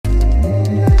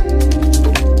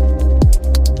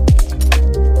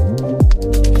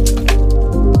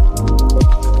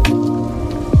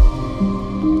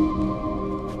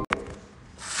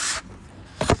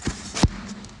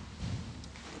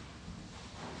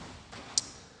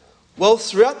Well,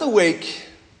 throughout the week,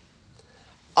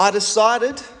 I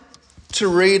decided to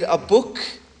read a book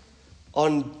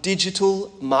on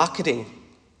digital marketing.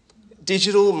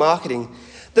 Digital marketing.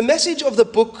 The message of the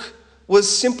book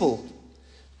was simple.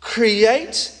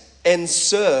 Create and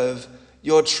serve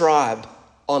your tribe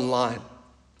online.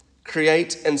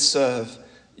 Create and serve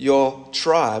your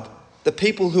tribe, the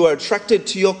people who are attracted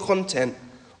to your content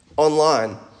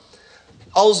online.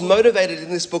 I was motivated in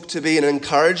this book to be an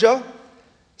encourager,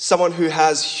 someone who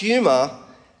has humour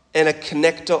and a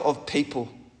connector of people.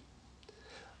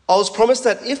 I was promised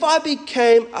that if I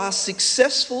became a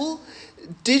successful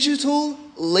digital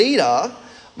leader,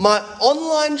 my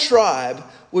online tribe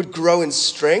would grow in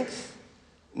strength,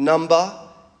 number,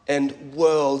 and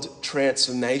world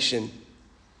transformation.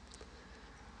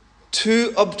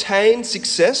 To obtain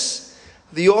success,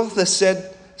 the author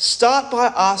said, start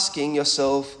by asking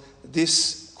yourself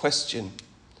this question.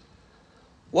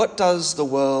 What does the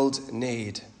world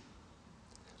need?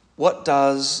 What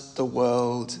does the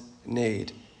world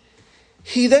need?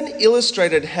 He then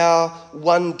illustrated how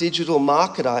one digital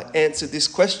marketer answered this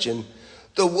question.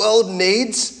 The world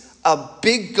needs a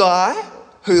big guy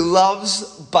who loves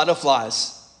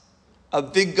butterflies. A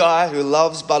big guy who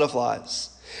loves butterflies.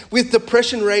 With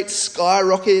depression rates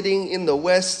skyrocketing in the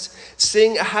West,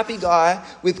 seeing a happy guy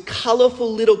with colourful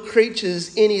little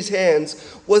creatures in his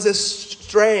hands was a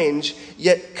strange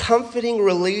yet comforting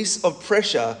release of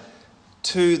pressure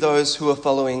to those who are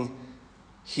following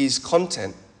his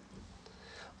content.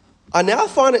 I now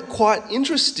find it quite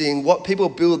interesting what people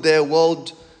build their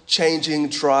world-changing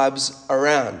tribes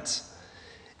around.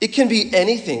 It can be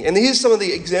anything, and here's some of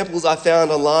the examples I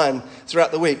found online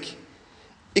throughout the week.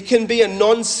 It can be a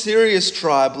non-serious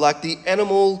tribe like the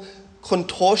animal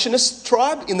contortionist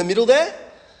tribe in the middle there,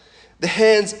 the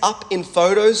hands up in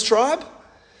photos tribe,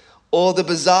 or the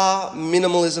bizarre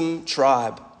minimalism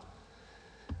tribe.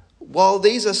 While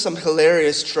these are some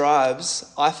hilarious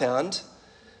tribes I found,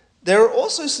 there are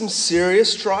also some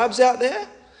serious tribes out there.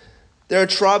 There are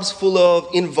tribes full of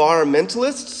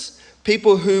environmentalists,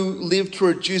 people who live to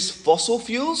reduce fossil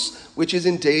fuels, which is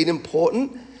indeed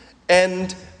important,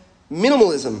 and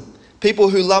minimalism, people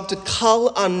who love to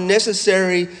cull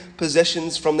unnecessary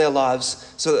possessions from their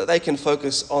lives so that they can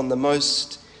focus on the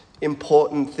most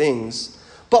important things.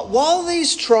 But while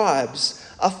these tribes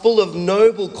are full of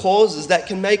noble causes that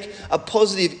can make a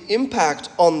positive impact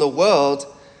on the world,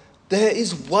 there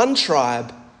is one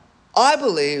tribe, I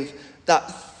believe,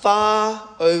 that far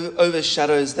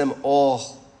overshadows them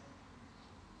all.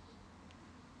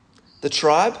 The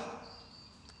tribe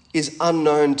is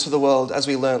unknown to the world, as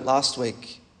we learnt last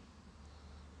week.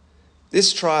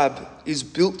 This tribe is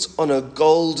built on a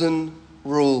golden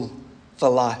rule for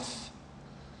life.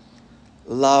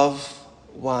 Love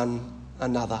one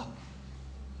another.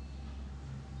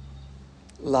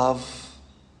 Love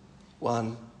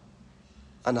one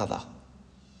another.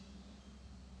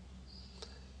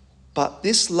 But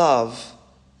this love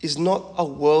is not a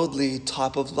worldly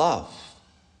type of love.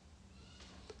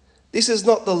 This is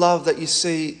not the love that you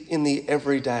see in the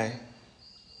everyday.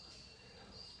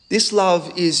 This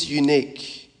love is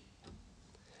unique.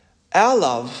 Our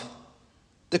love,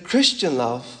 the Christian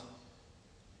love,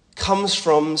 comes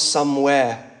from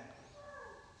somewhere.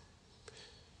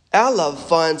 Our love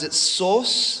finds its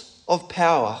source of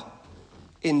power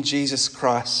in Jesus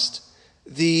Christ,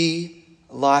 the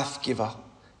life giver,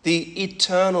 the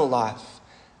eternal life,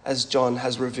 as John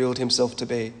has revealed himself to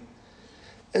be.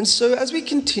 And so as we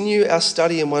continue our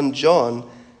study in 1 John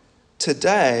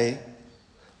today,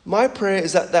 my prayer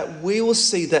is that we will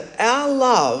see that our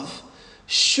love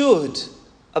should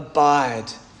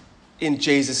abide in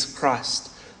Jesus Christ,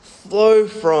 flow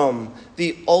from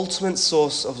the ultimate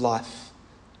source of life,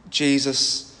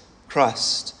 Jesus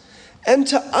Christ. And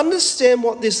to understand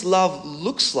what this love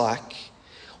looks like,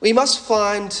 we must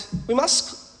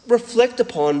reflect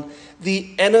upon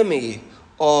the enemy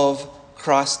of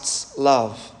Christ's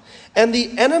love. And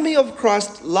the enemy of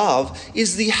Christ's love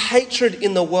is the hatred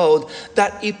in the world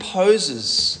that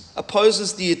opposes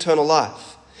the eternal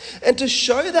life. And to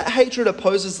show that hatred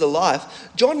opposes the life,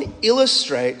 John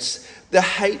illustrates the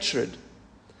hatred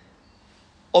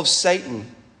of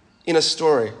Satan in a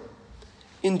story.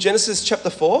 In Genesis chapter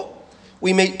 4,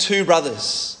 we meet two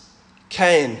brothers,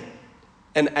 Cain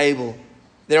and Abel.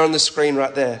 They're on the screen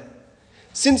right there.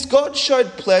 Since God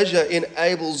showed pleasure in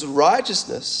Abel's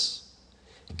righteousness,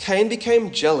 Cain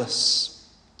became jealous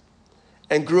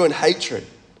and grew in hatred.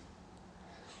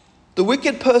 The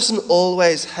wicked person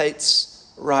always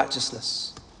hates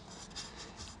righteousness.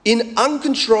 In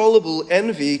uncontrollable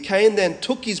envy, Cain then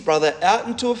took his brother out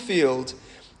into a field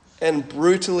and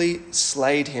brutally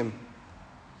slayed him.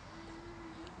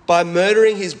 By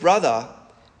murdering his brother,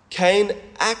 Cain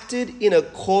acted in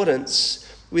accordance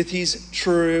with his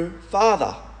true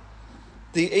father,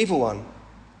 the evil one,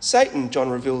 Satan, John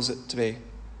reveals it to be.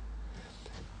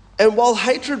 And while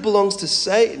hatred belongs to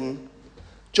Satan,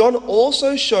 John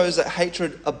also shows that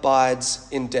hatred abides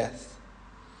in death.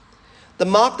 The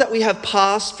mark that we have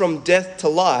passed from death to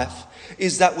life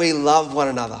is that we love one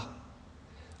another,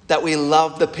 that we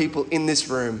love the people in this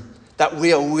room, that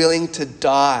we are willing to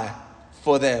die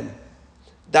for them.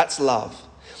 That's love.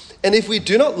 And if we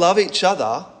do not love each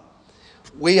other,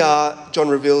 we are, John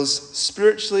reveals,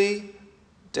 spiritually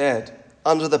dead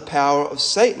under the power of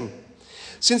Satan.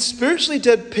 Since spiritually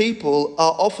dead people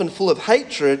are often full of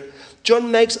hatred,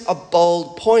 John makes a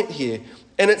bold point here,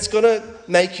 and it's going to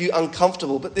make you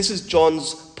uncomfortable, but this is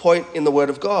John's point in the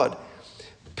Word of God.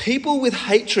 People with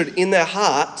hatred in their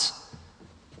heart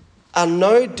are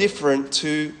no different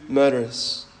to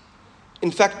murderers. In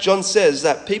fact, John says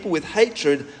that people with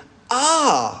hatred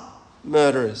are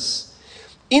murderers.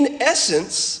 In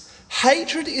essence,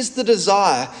 hatred is the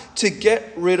desire to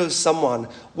get rid of someone,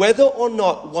 whether or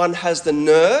not one has the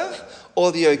nerve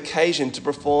or the occasion to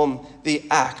perform the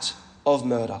act of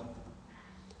murder.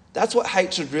 That's what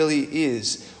hatred really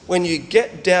is, when you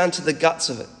get down to the guts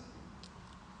of it.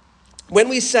 When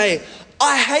we say,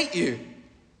 I hate you,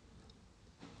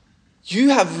 you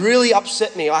have really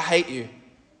upset me, I hate you.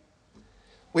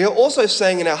 We are also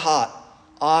saying in our heart,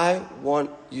 I want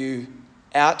you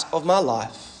out of my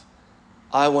life.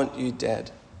 I want you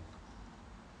dead.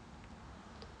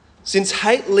 Since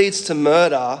hate leads to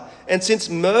murder, and since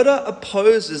murder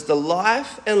opposes the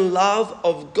life and love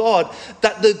of God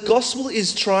that the gospel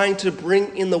is trying to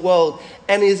bring in the world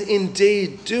and is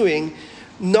indeed doing,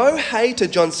 no hater,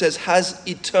 John says, has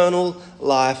eternal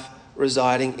life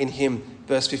residing in him.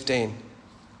 Verse 15.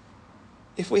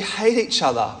 If we hate each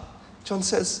other, John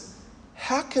says,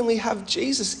 how can we have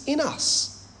Jesus in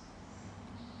us?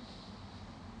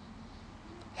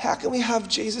 How can we have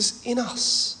Jesus in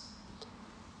us?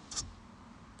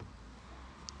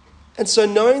 And so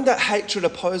knowing that hatred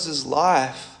opposes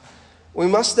life, we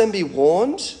must then be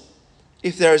warned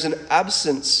if there is an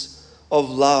absence of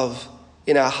love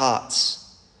in our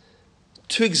hearts.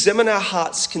 To examine our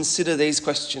hearts, consider these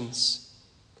questions.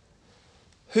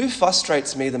 Who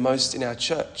frustrates me the most in our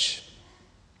church?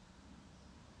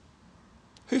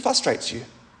 Who frustrates you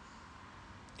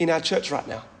in our church right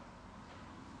now?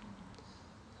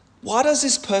 Why does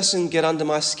this person get under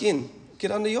my skin,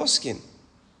 get under your skin?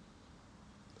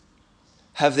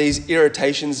 Have these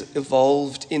irritations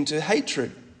evolved into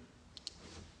hatred?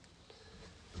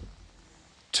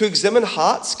 To examine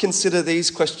hearts, consider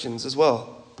these questions as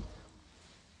well.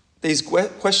 These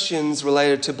questions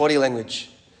related to body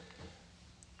language.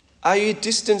 Are you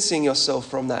distancing yourself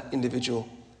from that individual?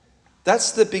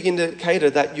 That's the big indicator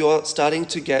that you're starting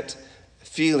to get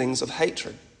feelings of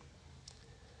hatred.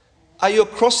 Are you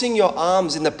crossing your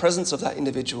arms in the presence of that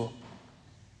individual?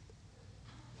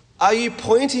 Are you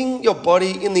pointing your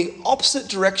body in the opposite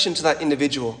direction to that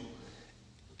individual?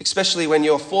 Especially when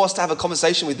you're forced to have a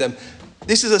conversation with them.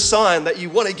 This is a sign that you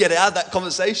want to get out of that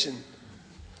conversation.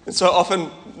 And so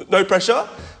often, no pressure,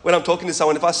 when I'm talking to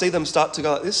someone, if I see them start to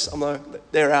go like this, I'm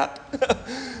like, they're out.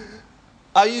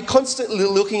 Are you constantly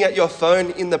looking at your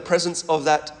phone in the presence of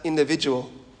that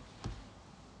individual?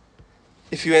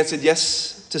 If you answered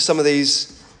yes to some of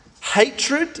these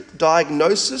hatred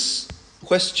diagnosis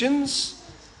questions,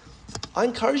 I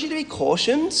encourage you to be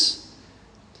cautious.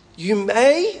 You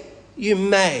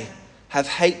may have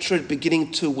hatred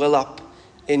beginning to well up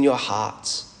in your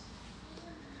heart.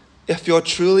 If you're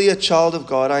truly a child of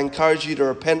God, I encourage you to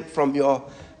repent from your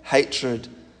hatred.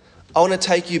 I want to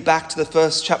take you back to the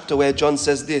first chapter where John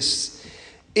says this: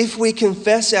 if we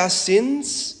confess our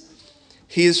sins,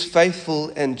 he is faithful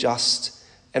and just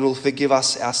and will forgive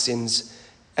us our sins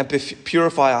and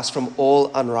purify us from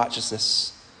all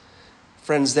unrighteousness.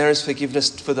 Friends, there is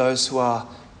forgiveness for those who are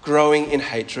growing in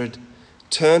hatred.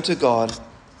 Turn to God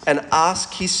and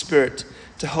ask his Spirit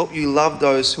to help you love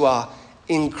those who are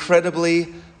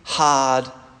incredibly hard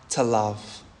to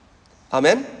love.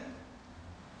 Amen?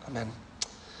 Amen.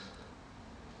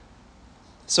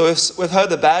 So we've heard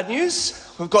the bad news.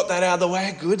 We've got that out of the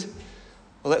way. Good.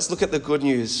 Well, let's look at the good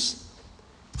news.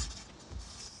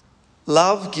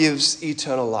 Love gives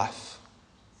eternal life.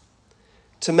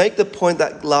 To make the point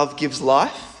that love gives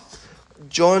life,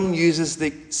 John uses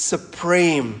the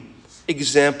supreme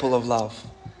example of love,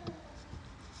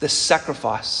 the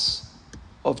sacrifice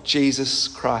of Jesus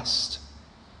Christ.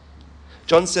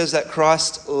 John says that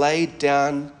Christ laid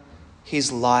down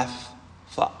his life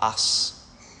for us.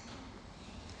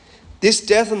 This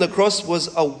death on the cross was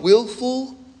a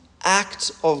willful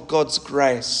act of God's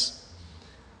grace.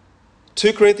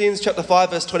 2 Corinthians chapter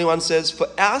 5 verse 21 says, "For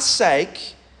our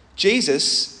sake,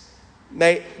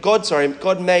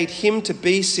 God made him to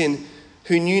be sin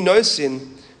who knew no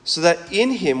sin, so that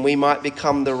in him we might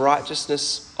become the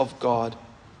righteousness of God."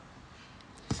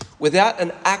 Without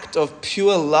an act of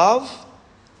pure love,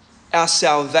 our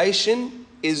salvation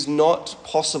is not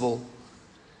possible.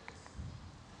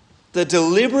 The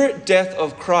deliberate death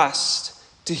of Christ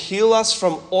to heal us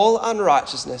from all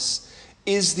unrighteousness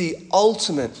is the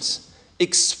ultimate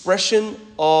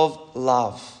expression of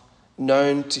love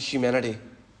known to humanity.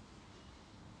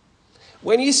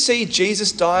 When you see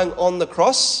Jesus dying on the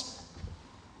cross,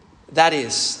 that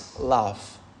is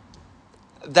love.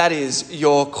 That is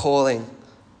your calling.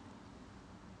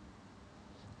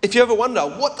 If you ever wonder,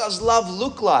 what does love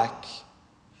look like?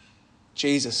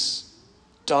 Jesus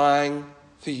dying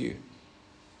for you.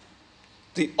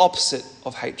 The opposite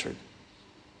of hatred.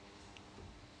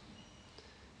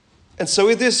 And so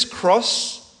with this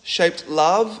cross-shaped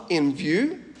love in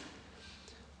view,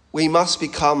 we must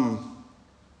become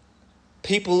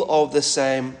people of the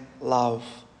same love.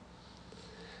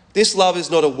 This love is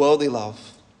not a worldly love,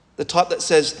 the type that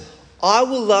says, I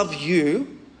will love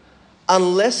you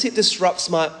unless it disrupts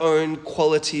my own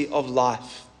quality of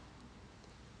life.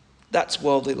 That's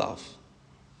worldly love,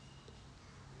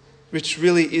 which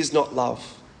really is not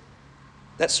love.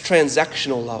 That's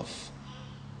transactional love.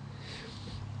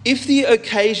 If the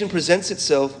occasion presents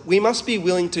itself, we must be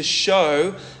willing to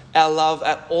show our love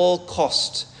at all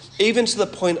cost, even to the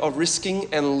point of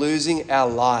risking and losing our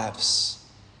lives.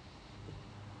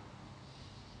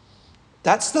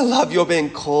 That's the love you're being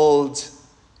called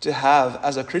to have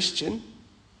as a Christian.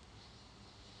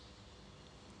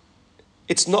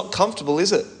 It's not comfortable,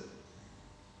 is it?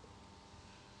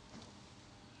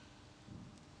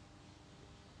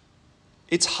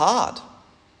 It's hard.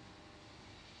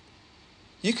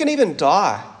 You can even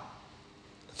die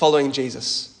following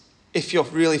Jesus if you're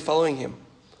really following him.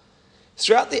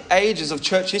 Throughout the ages of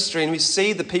church history, and we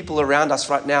see the people around us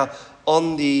right now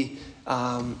on the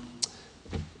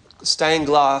stained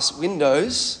glass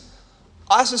windows,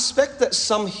 I suspect that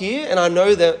some here, and I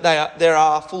know that there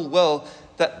are full well,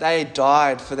 that they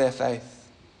died for their faith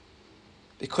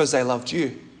because they loved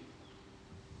you.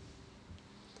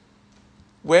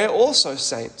 We're also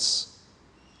saints,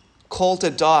 called to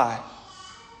die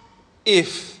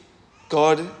if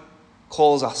God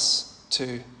calls us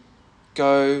to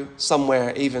go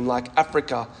somewhere, even like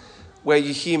Africa, where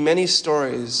you hear many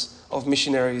stories of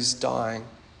missionaries dying.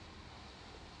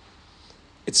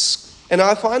 And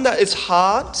I find that it's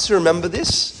hard to remember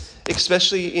this,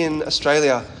 especially in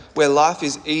Australia, where life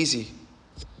is easy.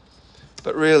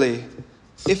 But really,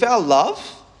 if our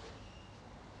love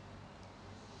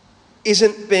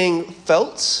isn't being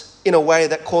felt in a way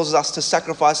that causes us to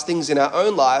sacrifice things in our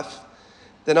own life,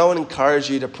 then I would encourage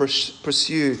you to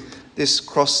pursue this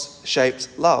cross-shaped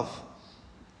love.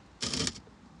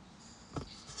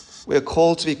 We are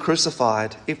called to be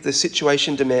crucified if the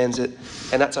situation demands it,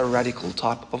 and that's a radical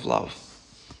type of love.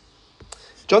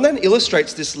 John then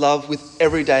illustrates this love with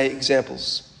everyday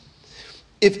examples.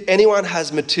 If anyone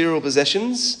has material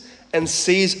possessions and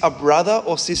sees a brother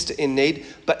or sister in need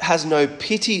but has no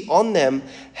pity on them,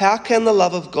 how can the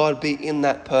love of God be in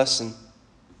that person?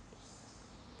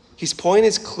 His point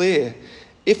is clear.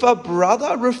 If a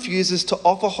brother refuses to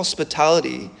offer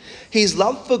hospitality, his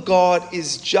love for God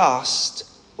is just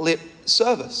lip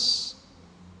service.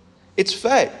 It's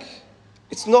fake.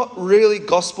 It's not really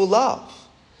gospel love.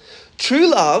 True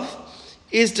love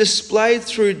is displayed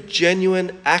through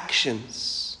genuine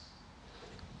actions.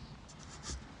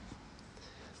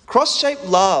 Cross-shaped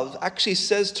love actually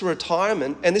says to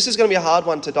retirement, and this is going to be a hard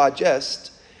one to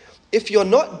digest, if you're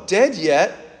not dead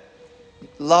yet,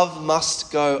 love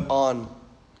must go on.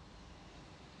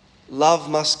 Love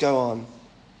must go on.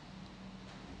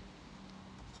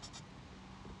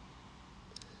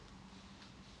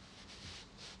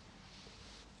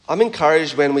 I'm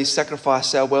encouraged when we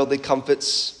sacrifice our worldly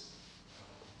comforts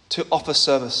to offer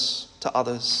service to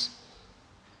others.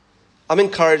 I'm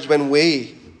encouraged when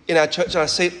we, in our church, and I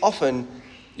see it often,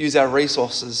 use our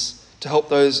resources to help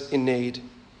those in need.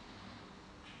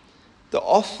 The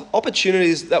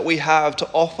opportunities that we have to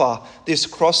offer this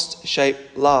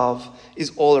cross-shaped love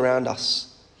is all around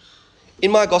us. In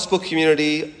my gospel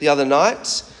community the other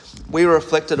night, we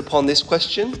reflected upon this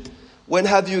question: when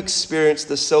have you experienced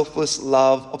the selfless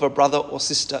love of a brother or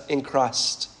sister in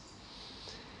Christ?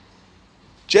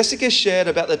 Jessica shared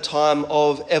about the time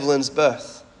of Evelyn's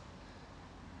birth.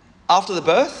 After the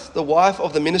birth, the wife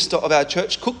of the minister of our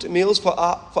church cooked meals for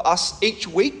us each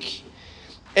week,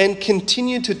 and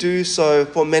continued to do so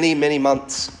for many, many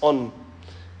months on.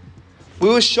 We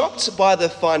were shocked by the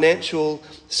financial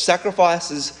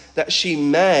sacrifices that she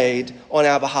made on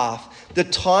our behalf, the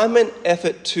time and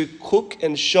effort to cook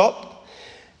and shop,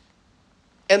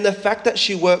 and the fact that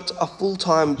she worked a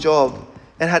full-time job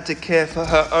and had to care for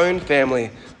her own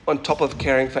family on top of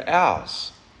caring for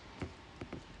ours.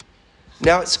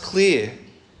 Now it's clear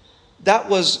that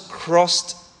was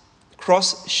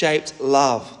cross-shaped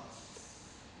love.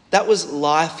 That was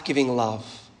life-giving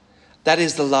love. That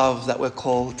is the love that we're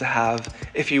called to have,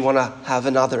 if you want to have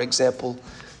another example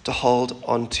to hold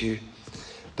on to.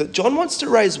 But John wants to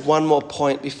raise one more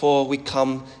point before we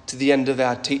come to the end of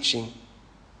our teaching.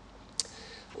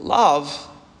 Love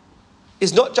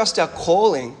is not just our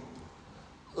calling.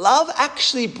 Love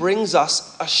actually brings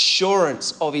us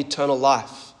assurance of eternal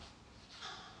life.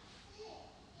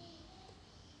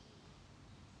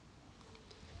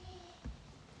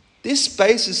 This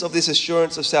basis of this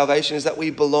assurance of salvation is that we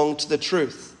belong to the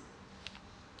truth.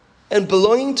 And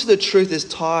belonging to the truth is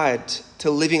tied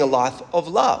to living a life of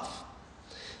love.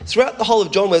 Throughout the whole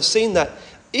of John, we've seen that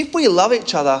if we love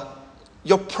each other,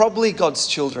 you're probably God's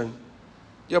children.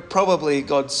 You're probably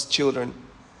God's children.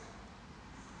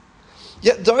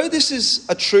 Yet though this is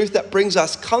a truth that brings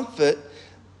us comfort,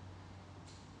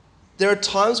 there are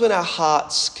times when our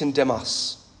hearts condemn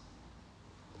us.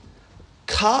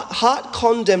 Heart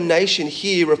condemnation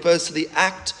here refers to the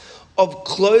act of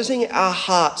closing our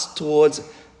hearts towards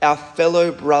our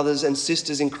fellow brothers and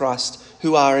sisters in Christ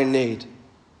who are in need.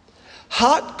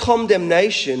 Heart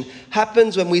condemnation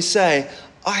happens when we say,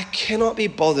 I cannot be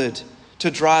bothered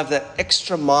to drive that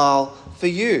extra mile for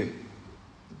you.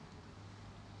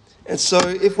 And so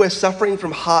if we're suffering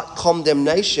from heart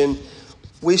condemnation,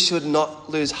 we should not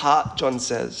lose heart, John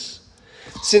says.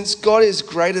 Since God is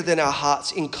greater than our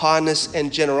hearts in kindness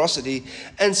and generosity,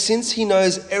 and since he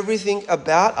knows everything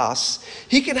about us,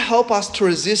 he can help us to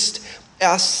resist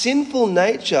our sinful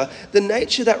nature, the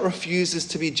nature that refuses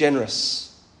to be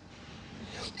generous.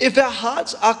 If our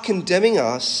hearts are condemning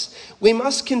us, we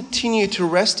must continue to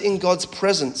rest in God's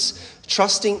presence,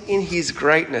 trusting in his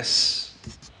greatness.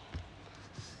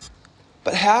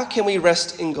 But how can we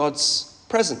rest in God's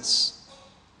presence?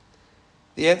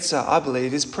 The answer, I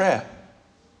believe, is prayer.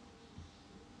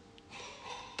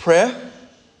 Prayer,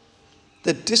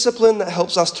 the discipline that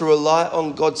helps us to rely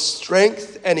on God's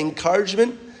strength and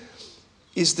encouragement,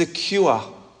 is the cure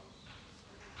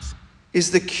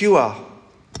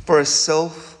for a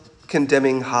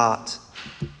self-condemning heart.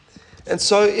 And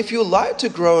so if you'd like to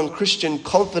grow in Christian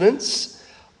confidence,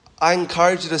 I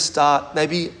encourage you to start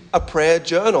maybe a prayer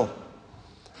journal.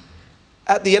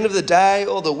 At the end of the day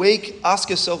or the week, ask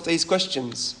yourself these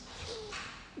questions.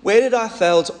 Where did I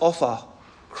fail to offer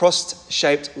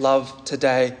cross-shaped love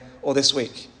today or this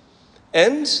week?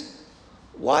 And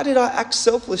why did I act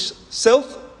selfishly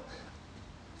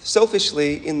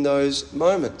in those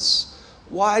moments?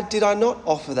 Why did I not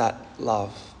offer that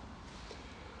love?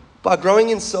 By growing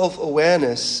in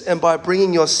self-awareness and by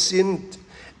bringing your sin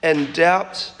and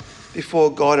doubt before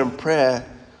God in prayer,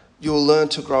 you will learn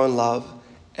to grow in love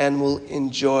and will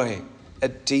enjoy a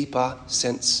deeper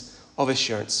sense of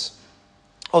assurance,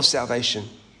 of salvation.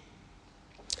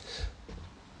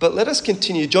 But let us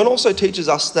continue. John also teaches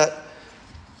us that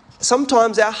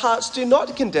sometimes our hearts do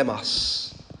not condemn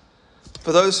us.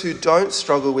 For those who don't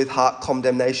struggle with heart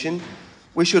condemnation,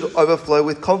 we should overflow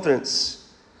with confidence.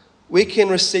 We can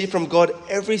receive from God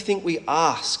everything we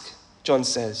ask, John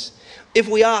says. If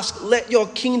we ask, let your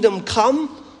kingdom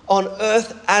come on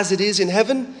earth as it is in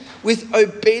heaven, with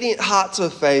obedient hearts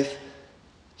of faith,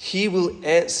 he will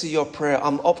answer your prayer.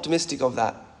 I'm optimistic of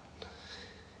that.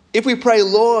 If we pray,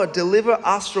 Lord, deliver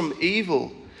us from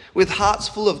evil, with hearts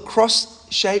full of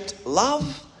cross-shaped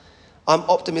love, I'm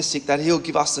optimistic that he'll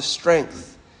give us the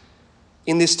strength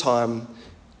in this time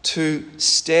to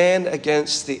stand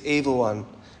against the evil one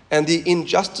and the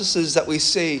injustices that we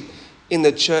see in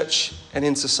the church and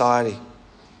in society.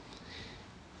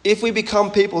 If we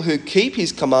become people who keep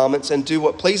his commandments and do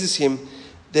what pleases him,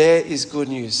 there is good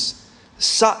news.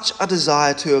 Such a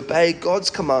desire to obey God's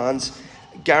commands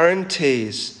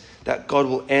guarantees that God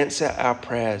will answer our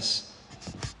prayers.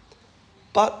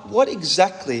 But what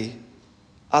exactly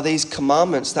are these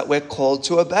commandments that we're called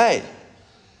to obey?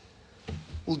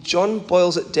 Well, John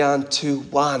boils it down to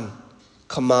one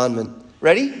commandment.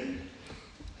 Ready?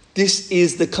 This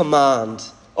is the command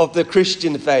of the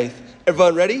Christian faith.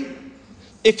 Everyone ready?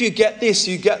 If you get this,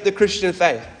 you get the Christian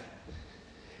faith.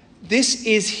 This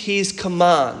is his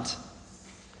command: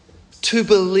 to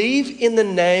believe in the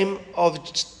name of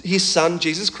his Son,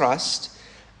 Jesus Christ,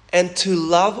 and to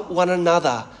love one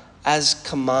another as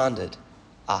commanded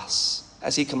us,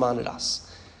 as he commanded us.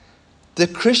 The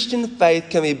Christian faith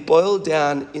can be boiled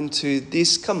down into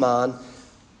this command: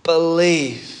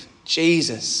 believe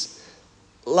Jesus,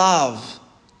 love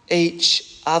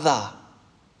each other.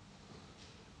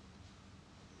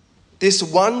 This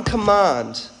one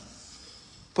command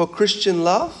for Christian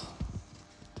love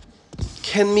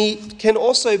can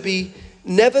also be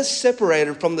never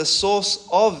separated from the source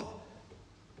of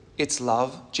its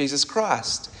love, Jesus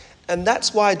Christ. And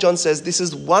that's why John says this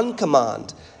is one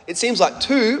command. It seems like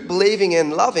two, believing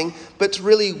and loving, but it's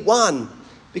really one,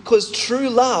 because true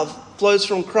love flows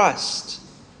from Christ.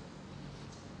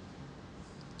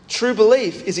 True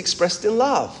belief is expressed in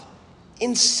love.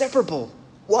 Inseparable.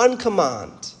 One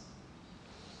command.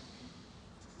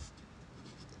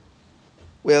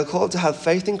 We are called to have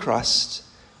faith in Christ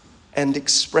and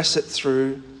express it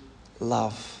through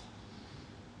love.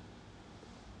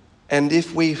 And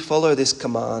if we follow this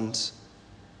command,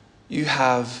 you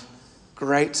have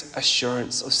great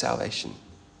assurance of salvation.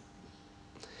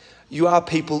 You are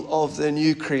people of the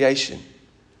new creation.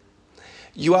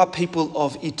 You are people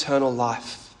of eternal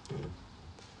life.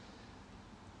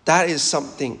 That is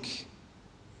something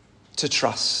to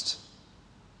trust.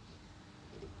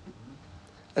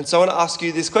 And so I want to ask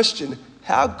you this question: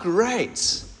 how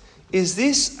great is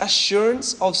this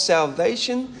assurance of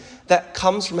salvation that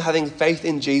comes from having faith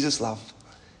in Jesus' love?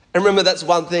 And remember, that's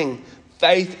one thing: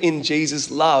 faith in Jesus'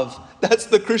 love. That's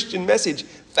the Christian message.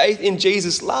 Faith in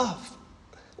Jesus' love.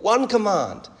 One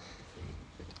command.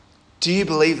 Do you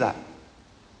believe that?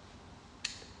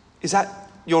 Is that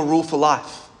your rule for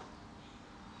life?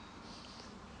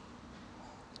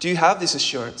 Do you have this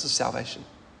assurance of salvation?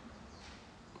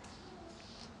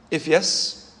 If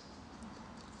yes,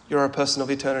 you're a person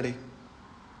of eternity.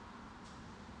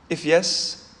 If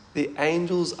yes, the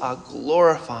angels are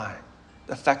glorifying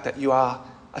the fact that you are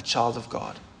a child of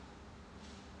God.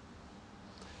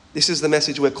 This is the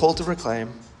message we're called to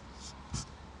proclaim.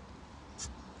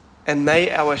 And may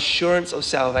our assurance of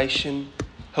salvation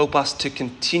help us to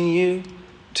continue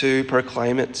to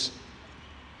proclaim it.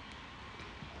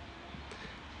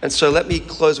 And so let me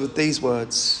close with these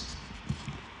words.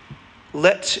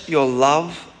 Let your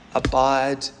love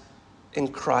abide in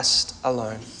Christ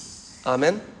alone.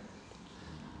 Amen.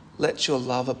 Let your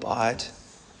love abide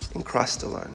in Christ alone.